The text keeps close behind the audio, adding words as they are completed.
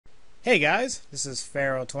Hey guys, this is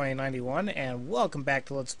Pharaoh 2091 and welcome back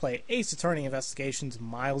to Let's Play Ace Attorney Investigations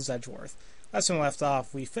Miles Edgeworth. Last time we left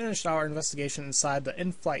off, we finished our investigation inside the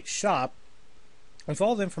in-flight shop. With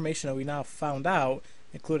all the information that we now found out,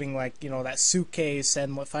 including that suitcase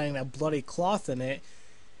and finding that bloody cloth in it,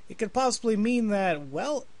 it could possibly mean that,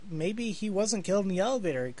 well, maybe he wasn't killed in the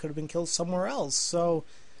elevator. He could have been killed somewhere else. So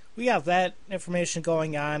we have that information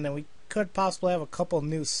going on, and we could possibly have a couple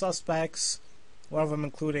new suspects. One of them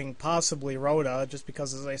including possibly Rhoda, just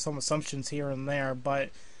because there's some assumptions here and there. But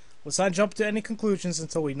let's not jump to any conclusions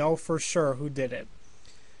until we know for sure who did it.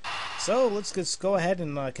 So let's just go ahead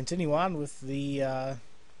and continue on with the,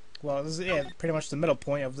 well, this is pretty much the middle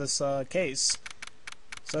point of this case.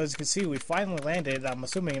 So as you can see, we finally landed, I'm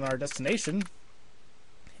assuming, in our destination.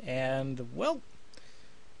 And, well,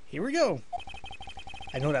 here we go.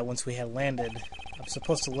 I know that once we had landed, I'm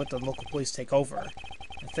supposed to let the local police take over.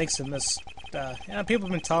 And thanks to this, people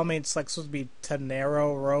have been telling me it's supposed to be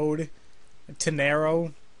Tenero Road.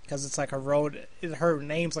 Tenero, because it's like a road. Her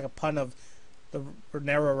name's like a pun of the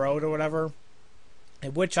narrow road or whatever.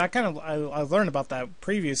 Which I learned about that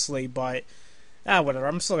previously, but whatever.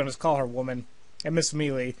 I'm still gonna just call her woman. And Miss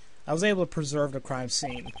Mealy, I was able to preserve the crime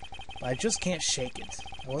scene, but I just can't shake it.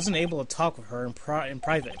 I wasn't able to talk with her in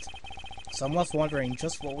private, so I'm left wondering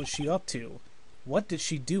just what was she up to. What did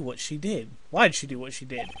she do what she did? Why did she do what she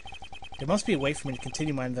did? There must be a way for me to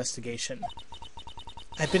continue my investigation.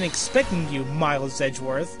 I've been expecting you, Miles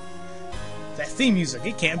Edgeworth. That theme music,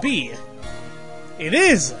 it can't be. It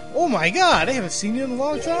is! Oh my god, I haven't seen you in a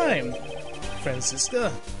long time. Franziska,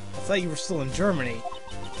 I thought you were still in Germany.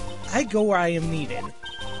 I go where I am needed,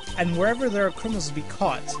 and wherever there are criminals to be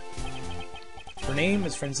caught. Her name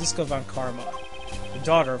is Franziska von Karma, the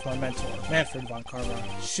daughter of my mentor, Manfred von Karma.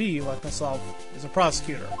 She, like myself, is a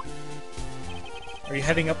prosecutor. Are you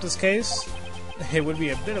heading up this case? It would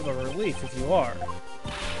be a bit of a relief if you are.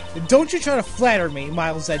 Don't you try to flatter me,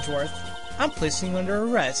 Miles Edgeworth. I'm placing you under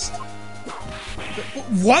arrest.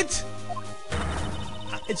 What?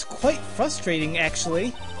 It's quite frustrating,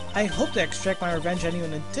 actually. I hope to extract my revenge on you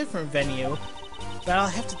in a different venue, but I'll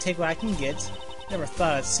have to take what I can get. Never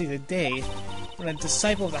thought I'd see the day when a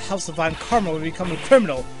disciple of the House of Von Karma would become a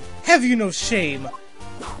criminal. Have you no shame?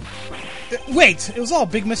 Wait, it was all a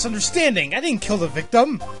big misunderstanding. I didn't kill the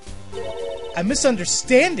victim. A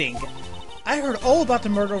misunderstanding? I heard all about the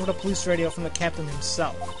murder over the police radio from the captain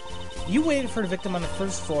himself. You waited for the victim on the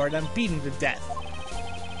first floor and then beat him to death.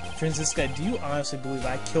 Franziska, do you honestly believe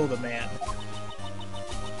I killed a man?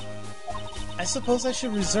 I suppose I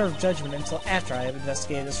should reserve judgment until after I have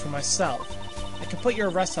investigated this for myself. I can put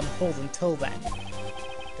your arrest on hold until then.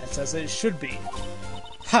 That's as it should be.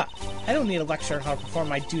 Ha! I don't need a lecture on how to perform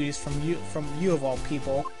my duties from you of all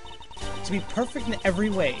people. To be perfect in every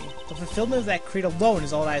way, the fulfillment of that creed alone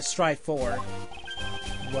is all that I strive for.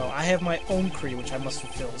 Well, I have my own creed which I must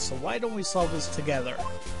fulfill, so why don't we solve this together?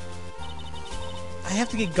 I have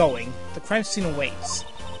to get going. The crime scene awaits.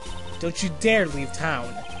 Don't you dare leave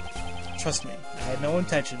town. Trust me, I had no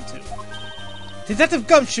intention to. Detective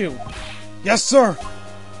Gumshoe! Yes, sir!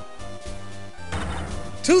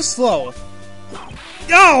 Too slow!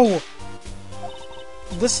 Yo!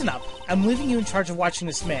 Listen up. I'm leaving you in charge of watching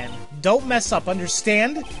this man. Don't mess up,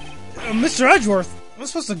 understand? Mr. Edgeworth, am I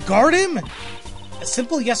supposed to guard him? A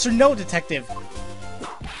simple yes or no, detective.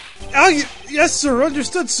 Yes, sir.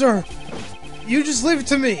 Understood, sir. You just leave it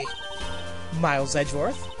to me. Miles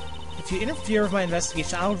Edgeworth? If you interfere with my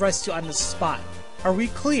investigation, I'll arrest you on the spot. Are we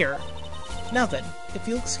clear? Now then, if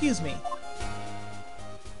you'll excuse me.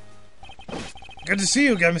 Good to see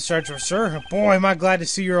you again, Mr. Edgeworth, sir. Boy, am I glad to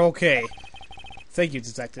see you're okay. Thank you,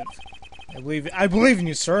 detective. I believe in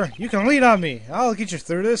you, sir. You can lean on me. I'll get you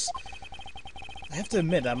through this. I have to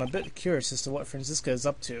admit, I'm a bit curious as to what Franziska is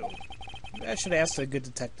up to. Maybe I should ask a good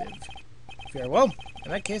detective. Very well.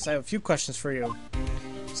 In that case, I have a few questions for you.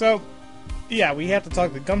 So, yeah, we have to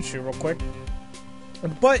talk to Gumshoe real quick.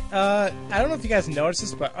 But, I don't know if you guys noticed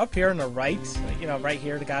this, but up here on the right, right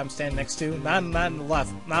here, the guy I'm standing next to, not on the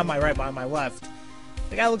left, not on my right, but on my left,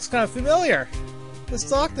 the guy looks kind of familiar. Let's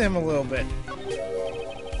talk to him a little bit.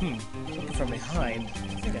 Looking from behind,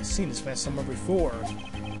 I think I've seen this man somewhere before.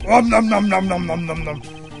 Nom nom nom nom nom nom nom nom.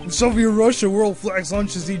 In Soviet Russia, world flags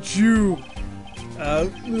lunches eat you.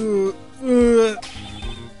 Found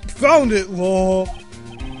it, lol.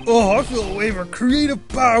 Oh, I feel a wave of creative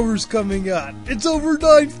powers coming on. It's over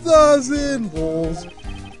 9,000! Lols.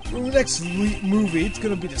 For the next movie, it's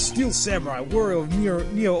gonna be the Steel Samurai Warrior of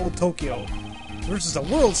Neo Tokyo versus the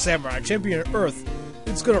World Samurai Champion of Earth.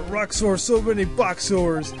 It's gonna rock soar so many box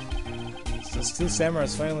sores. So Steel Samurai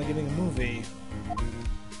is finally getting a movie.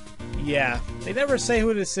 Yeah, they never say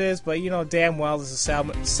who this is, but you know damn well this is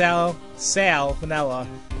Sal Manella,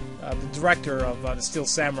 the director of The Steel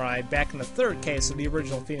Samurai, back in the third case of the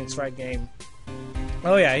original Phoenix Wright game.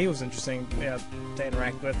 Oh yeah, he was interesting to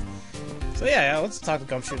interact with. So yeah, let's talk to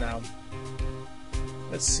Gumshoe now.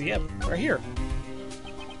 Let's see, yep, right here.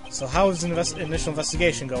 So how is the initial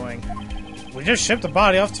investigation going? We just shipped the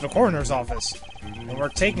body off to the coroner's office, and we're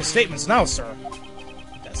taking statements now, sir.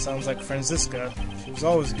 That sounds like Franziska. She was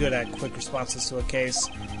always good at quick responses to a case.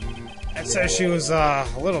 I'd say she was a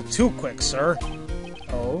little too quick, sir.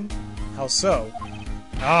 Oh? How so?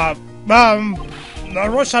 I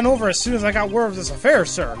rushed on over as soon as I got word of this affair,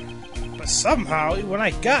 sir. But somehow, when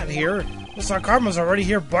I got here, Mr. Karma's already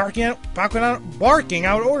here barking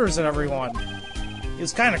out orders at everyone. It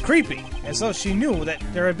was kind of creepy, as though she knew that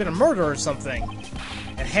there had been a murder or something,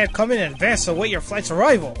 and had come in advance to await your flight's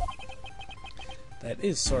arrival. That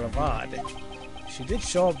is sort of odd. She did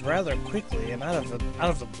show up rather quickly and out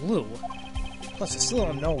of the blue. Plus, I still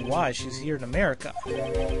don't know why she's here in America.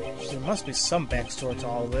 There must be some backstory to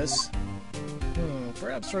all this.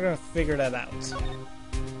 Perhaps we're gonna figure that out.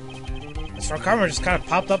 Mr. Karma just kind of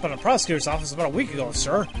popped up in the prosecutor's office about a week ago,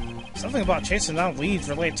 sir. Something about chasing down leads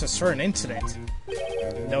related to a certain incident.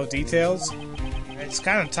 No details? It's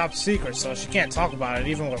kind of top secret, so she can't talk about it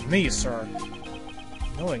even with me, sir.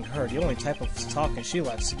 Knowing her, the only type of talking she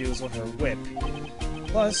likes to do is with her whip.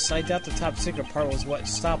 Plus, I doubt the top secret part was what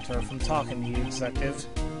stopped her from talking to you, detective.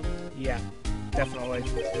 Yeah, definitely.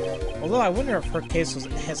 Although I wonder if her case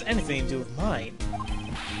has anything to do with mine.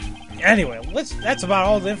 Anyway, that's about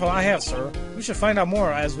all the info I have, sir. We should find out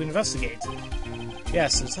more as we investigate.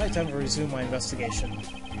 Yes, it's high time to resume my investigation.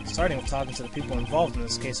 Starting with talking to the people involved in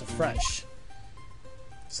this case afresh.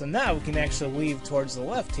 So now we can actually leave towards the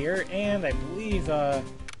left here, and I believe, yeah,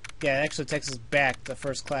 it actually takes us back to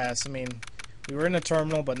first class. I mean, we were in the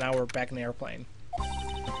terminal, but now we're back in the airplane.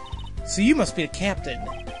 So you must be a captain.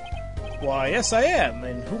 Why, yes I am,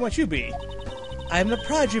 and who might you be? I am the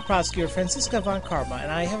prodigy prosecutor, Franziska von Karma,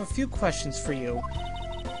 and I have a few questions for you.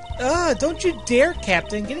 Don't you dare,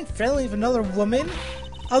 Captain, getting friendly with another woman?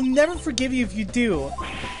 I'll never forgive you if you do.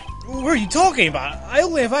 What are you talking about? I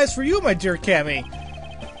only have eyes for you, my dear Cammy.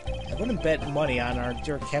 I wouldn't bet money on our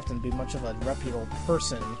dear Captain to be much of a reputable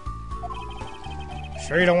person.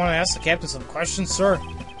 Sure you don't want to ask the Captain some questions, sir?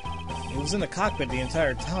 He was in the cockpit the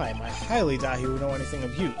entire time. I highly doubt he would know anything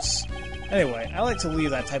of use. Anyway, I like to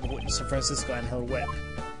leave that type of witness to Franziska and her whip.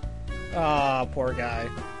 Ah, poor guy.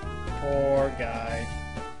 Poor guy.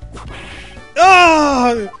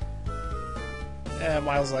 Ah! And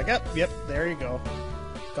Miles is like, yep, there you go.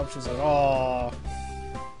 Gumshoe's like, oh,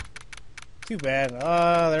 too bad.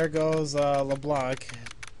 There goes LeBlanc.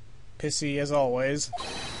 Pissy as always.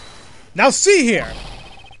 Now see here!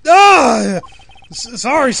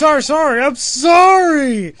 Sorry, I'm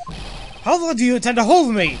sorry! How long do you intend to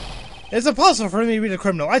hold me? It's impossible for me to be the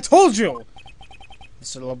criminal, I told you!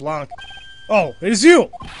 Mr. LeBlanc. Oh, it is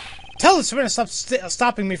you! Tell this man to stop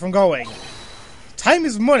stopping me from going. Time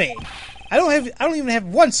is money. I don't even have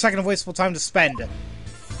 1 second of wasteful time to spend.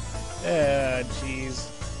 Jeez.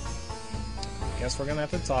 Guess we're gonna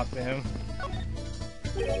have to talk to him.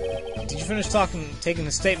 Did you finish taking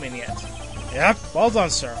the statement yet? Yep, well done,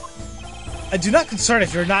 sir. I do not concern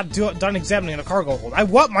if you're not done examining the cargo hold. I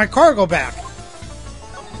want my cargo back!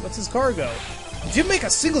 What's his cargo? If you make a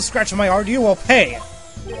single scratch on my art, you will pay!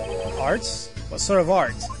 Arts? What sort of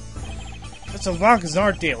art? Mr. LeBlanc is an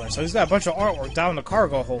art dealer, so he's got a bunch of artwork down the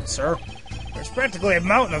cargo hold, sir. There's practically a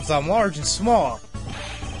mountain of them, large and small.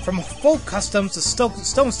 From folk customs to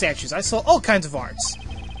stone statues, I saw all kinds of arts.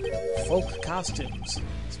 Folk costumes.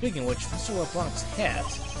 Speaking of which, Mr. LeBlanc's hat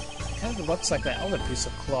kind of looks like that other piece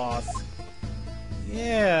of cloth.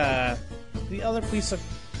 Yeah, the other piece of...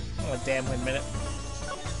 Oh, damn, wait a minute.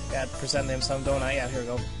 Gotta present him some, don't I? Yeah, here we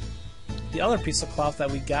go. The other piece of cloth that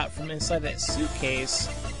we got from inside that suitcase.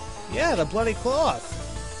 Yeah, the bloody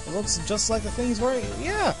cloth. It looks just like the thing he's wearing.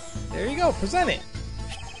 Yeah, there you go, present it.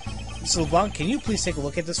 Mr. LeBlanc, can you please take a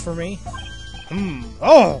look at this for me?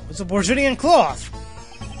 Oh, it's a Bourguignon cloth!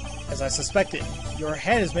 As I suspected, your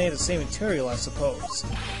head is made of the same material, I suppose.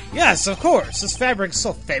 Yes, of course! This fabric is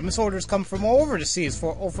so famous, orders come from all over the seas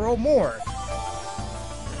for more.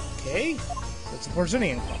 Okay, so it's a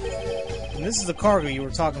Bourguignon cloth. And this is the cargo you were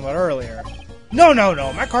talking about earlier. No,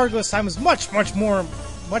 my cargo this time is much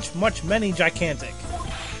many gigantic.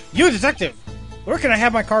 You, detective! Where can I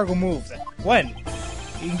have my cargo moved? When?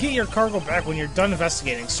 You can get your cargo back when you're done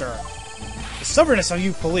investigating, sir. The stubbornness of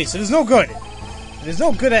you police, it is no good. It is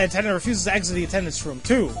no good that attendant refuses to exit the attendance room,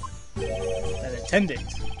 too. That attendant?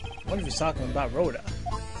 I wonder if he's talking about Rhoda.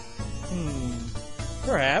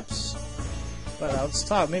 Perhaps. But let's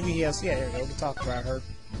talk. Maybe he has... Yeah, here we go. We can talk about her.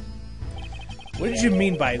 What did you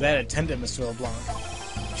mean by that attendant, Mr.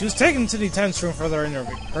 LeBlanc? She was taken to the attendance room for her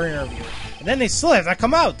interview. And then they still have not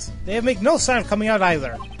come out. They have made no sign of coming out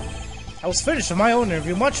either. I was finished with my own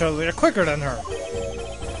interview much earlier, quicker than her.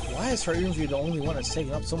 Why is her interview the only one that's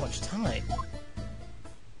taking up so much time?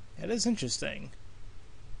 That is interesting.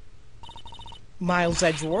 Miles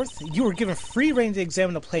Edgeworth, you were given free rein to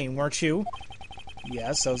examine the plane, weren't you?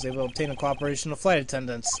 Yes, I was able to obtain the cooperation of flight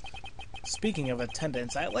attendants. Speaking of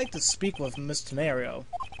attendants, I'd like to speak with Miss Tenario.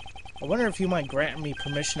 I wonder if you might grant me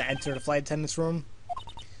permission to enter the flight attendant's room?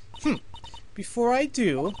 Before I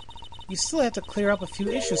do, you still have to clear up a few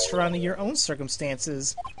issues surrounding your own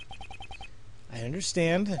circumstances. I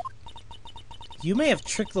understand. You may have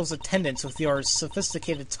tricked those attendants with your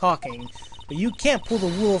sophisticated talking, but you can't pull the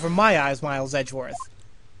wool over my eyes, Miles Edgeworth.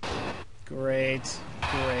 Great.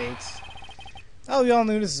 Oh, we all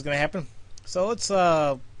knew this was going to happen. So let's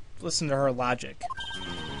listen to her logic.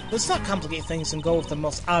 Let's not complicate things and go with the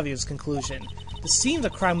most obvious conclusion. The scene of the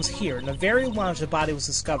crime was here, in the very lounge the body was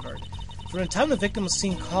discovered. From the time the victim was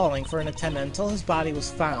seen calling for an attendant until his body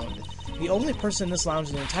was found, the only person in this lounge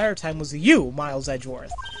the entire time was you, Miles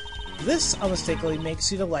Edgeworth. This unmistakably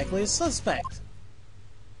makes you the likeliest suspect.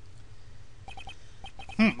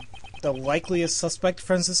 The likeliest suspect,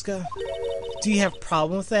 Francisca? Do you have a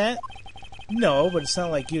problem with that? No, but it's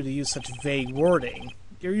not like you to use such vague wording.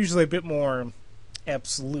 You're usually a bit more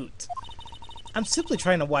absolute. I'm simply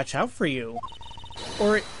trying to watch out for you.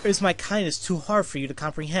 Or is my kindness too hard for you to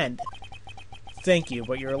comprehend? Thank you,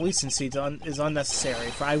 but your allegiance is unnecessary,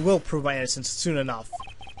 for I will prove my innocence soon enough.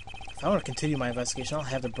 If I want to continue my investigation, I'll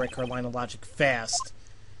have to break her line of logic fast.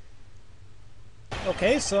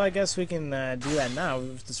 Okay, so I guess we can do that now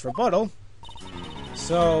with this rebuttal.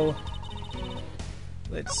 So,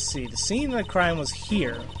 let's see. The scene of the crime was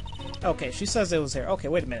here. Okay, she says it was here. Okay,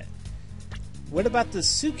 wait a minute. What about the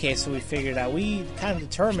suitcase that we figured out? We kind of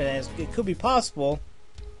determined it could be possible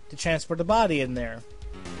to transport the body in there.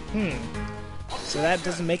 So that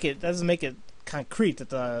doesn't make it concrete that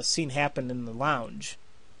the scene happened in the lounge.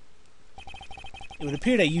 It would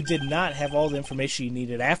appear that you did not have all the information you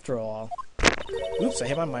needed after all. Oops, I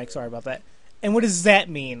hit my mic. Sorry about that. And what does that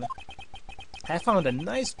mean? I found a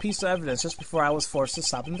nice piece of evidence just before I was forced to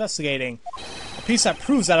stop investigating. A piece that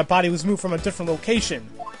proves that a body was moved from a different location.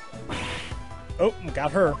 Oh,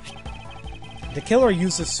 got her. The killer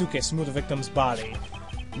used the suitcase to move the victim's body,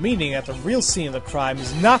 meaning that the real scene of the crime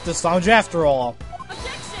is not this lounge after all.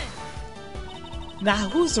 Now,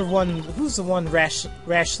 who's the one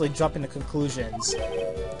rashly jumping to conclusions?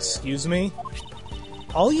 Excuse me?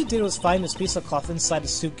 All you did was find this piece of cloth inside the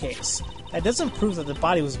suitcase. That doesn't prove that the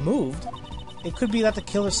body was moved. It could be that the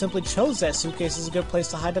killer simply chose that suitcase as a good place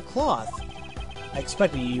to hide the cloth. I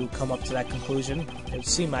expected you to come up to that conclusion. It would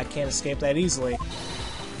seem I can't escape that easily.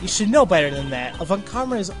 You should know better than that. Von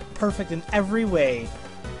Karma is perfect in every way.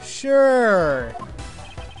 Sure.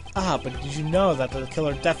 But did you know that the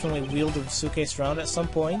killer definitely wheeled the suitcase around at some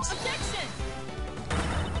point?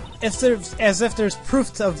 As if there's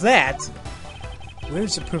proof of that.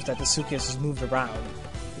 Where's the proof that the suitcase was moved around?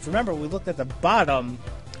 If you remember, we looked at the bottom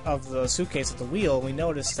of the suitcase at the wheel, we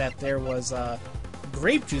noticed that there was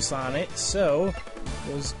grape juice on it, so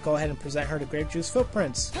we'll go ahead and present her the grape juice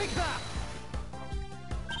footprints.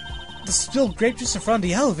 The spilled grape juice in front of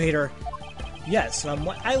the elevator! Yes,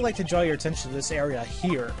 I'd like to draw your attention to this area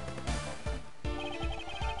here.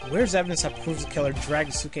 Where's evidence that proves the killer dragged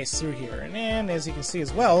the suitcase through here? And as you can see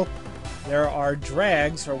as well, there are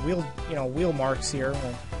drags or wheel marks here.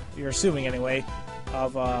 Well, you're assuming anyway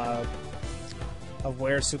of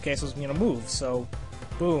where the suitcase was moved. So,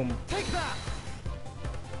 boom.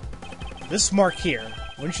 This mark here.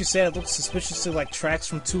 Wouldn't you say it looks suspiciously like tracks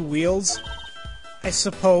from two wheels? I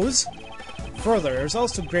suppose. Further, there's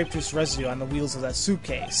also grape juice residue on the wheels of that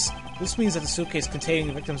suitcase. This means that the suitcase containing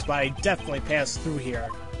the victim's body definitely passed through here.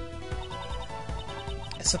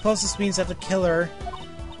 I suppose this means that the killer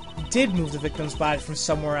did move the victim's body from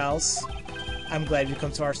somewhere else. I'm glad you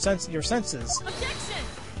come to your senses. Objection!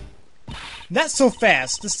 Not so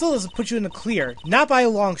fast! This still doesn't put you in the clear. Not by a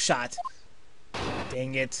long shot.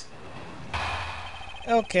 Dang it.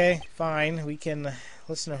 Okay, fine. We can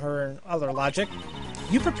listen to her other logic.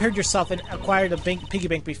 You prepared yourself and acquired a piggy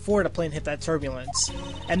bank before the plane hit that turbulence.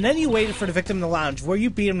 And then you waited for the victim in the lounge, where you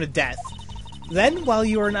beat him to death. Then, while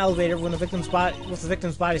you were in an elevator with the victim's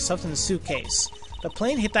body stuffed in the suitcase, the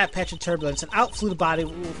plane hit that patch of turbulence and out flew the body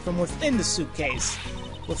from within the suitcase.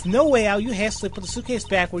 With no way out, you hastily put the suitcase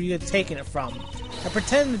back where you had taken it from, and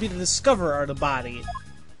pretended to be the discoverer of the body.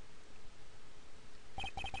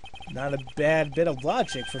 Not a bad bit of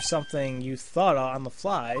logic for something you thought of on the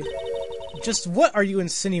fly. Just what are you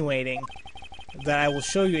insinuating? That I will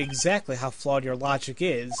show you exactly how flawed your logic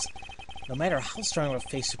is. No matter how strong of a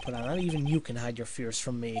face you put on, not even you can hide your fears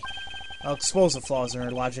from me. I'll expose the flaws in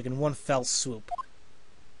her logic in one fell swoop.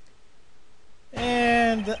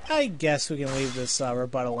 And I guess we can leave this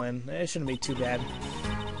rebuttal in. It shouldn't be too bad.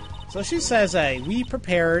 So she says, hey, we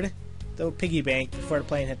prepared the piggy bank before the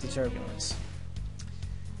plane hit the turbulence.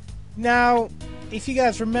 Now, if you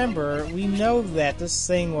guys remember, we know that this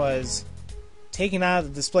thing was taken out of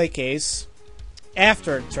the display case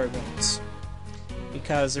after the turbulence.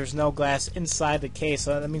 Because there's no glass inside the case,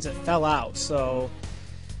 so that means it fell out. So,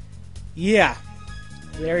 yeah.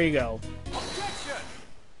 There you go.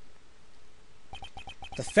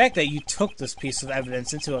 The fact that you took this piece of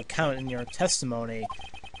evidence into account in your testimony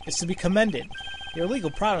is to be commended. Your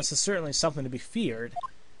legal prowess is certainly something to be feared.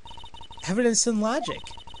 Evidence and logic.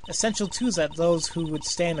 Essential tools that those who would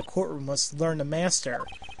stay in the courtroom must learn to master.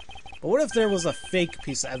 But what if there was a fake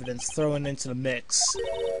piece of evidence thrown into the mix?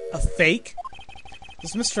 A fake?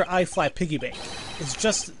 This Mr. I-Fly piggy bank is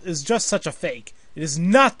just such a fake. It is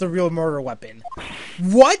not the real murder weapon.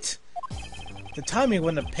 What? The timing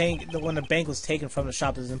when the bank was taken from the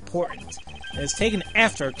shop is important. It was taken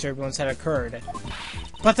after turbulence had occurred.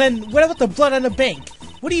 But then, what about the blood on the bank?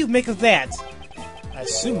 What do you make of that? I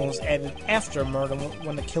assume it was added after murder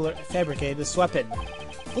when the killer fabricated this weapon.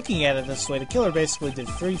 Looking at it this way, the killer basically did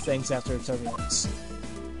 3 things after the turbulence.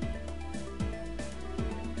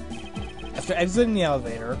 After exiting the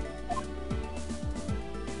elevator,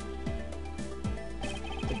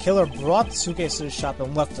 the killer brought the suitcase to the shop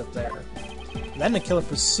and left it there. Then the killer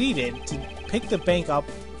proceeded to pick the bank up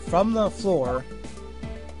from the floor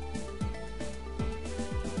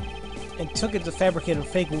and took it to fabricate a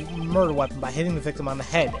fake murder weapon by hitting the victim on the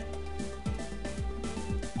head.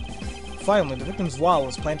 Finally, the victim's wallet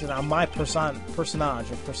was planted on my personage,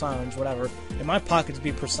 whatever, in my pocket to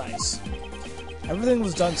be precise. Everything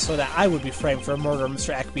was done so that I would be framed for a murder of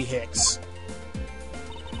Mr. Ackby Hicks.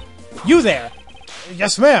 You there!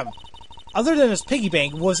 Yes, ma'am! Other than his piggy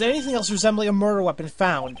bank, was anything else resembling a murder weapon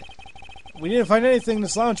found? We didn't find anything in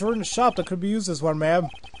this lounge or in the shop that could be used as one, ma'am.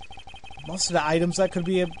 Most of the items that could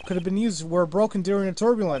have been used were broken during the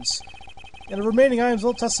turbulence, and the remaining items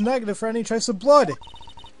will test negative for any trace of blood.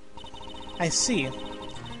 I see.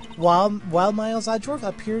 While Miles Edgeworth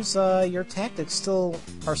appears, your tactics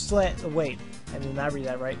are still at. Wait, I did not read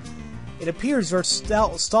that right. It appears your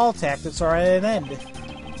stall tactics are at an end.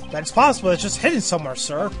 That's possible. It's just hidden somewhere,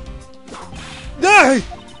 sir. No!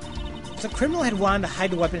 If the criminal had wanted to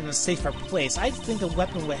hide the weapon in a safer place, I think the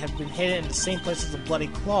weapon would have been hidden in the same place as the bloody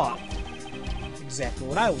cloth. Exactly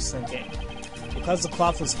what I was thinking. Because the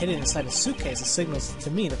cloth was hidden inside a suitcase, it signals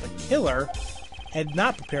to me that the killer had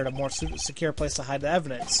not prepared a more secure place to hide the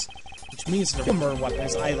evidence. Which means the murder weapon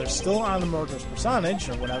is either still on the murderer's personage,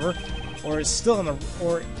 or whatever, or is still at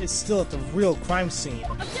the real crime scene.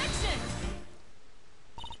 Objection!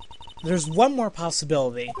 There's one more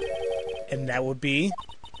possibility, and that would be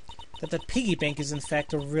that the piggy bank is in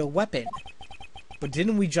fact a real weapon. But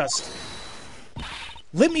didn't we just...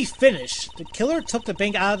 Let me finish! The killer took the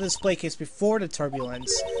bank out of the display case before the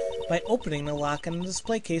turbulence by opening the lock on the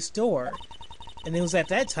display case door. And it was at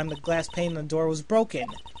that time the glass pane on the door was broken.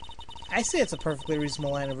 I say it's a perfectly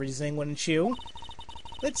reasonable line of reasoning, wouldn't you?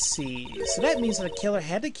 Let's see. So that means that the killer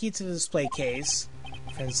had the key to the display case.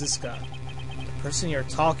 Franziska, the person you're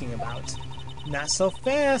talking about. Not so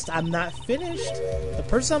fast. I'm not finished. The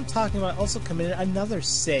person I'm talking about also committed another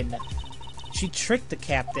sin. She tricked the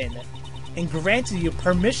captain and granted you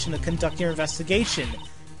permission to conduct your investigation.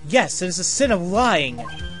 Yes, it is a sin of lying.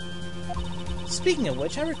 Speaking of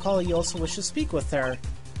which, I recall you also wish to speak with her.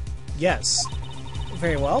 Yes.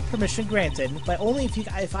 Very well, permission granted, but only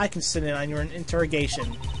if I can sit in on your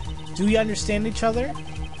interrogation. Do we understand each other?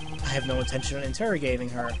 I have no intention of interrogating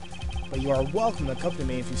her, but you are welcome to accompany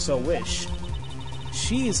me if you so wish.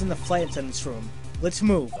 She is in the flight attendant's room. Let's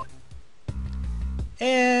move.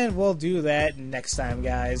 And we'll do that next time,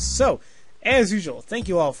 guys. So, as usual, thank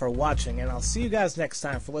you all for watching, and I'll see you guys next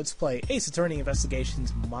time for Let's Play Ace Attorney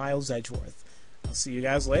Investigations Miles Edgeworth. I'll see you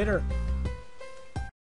guys later.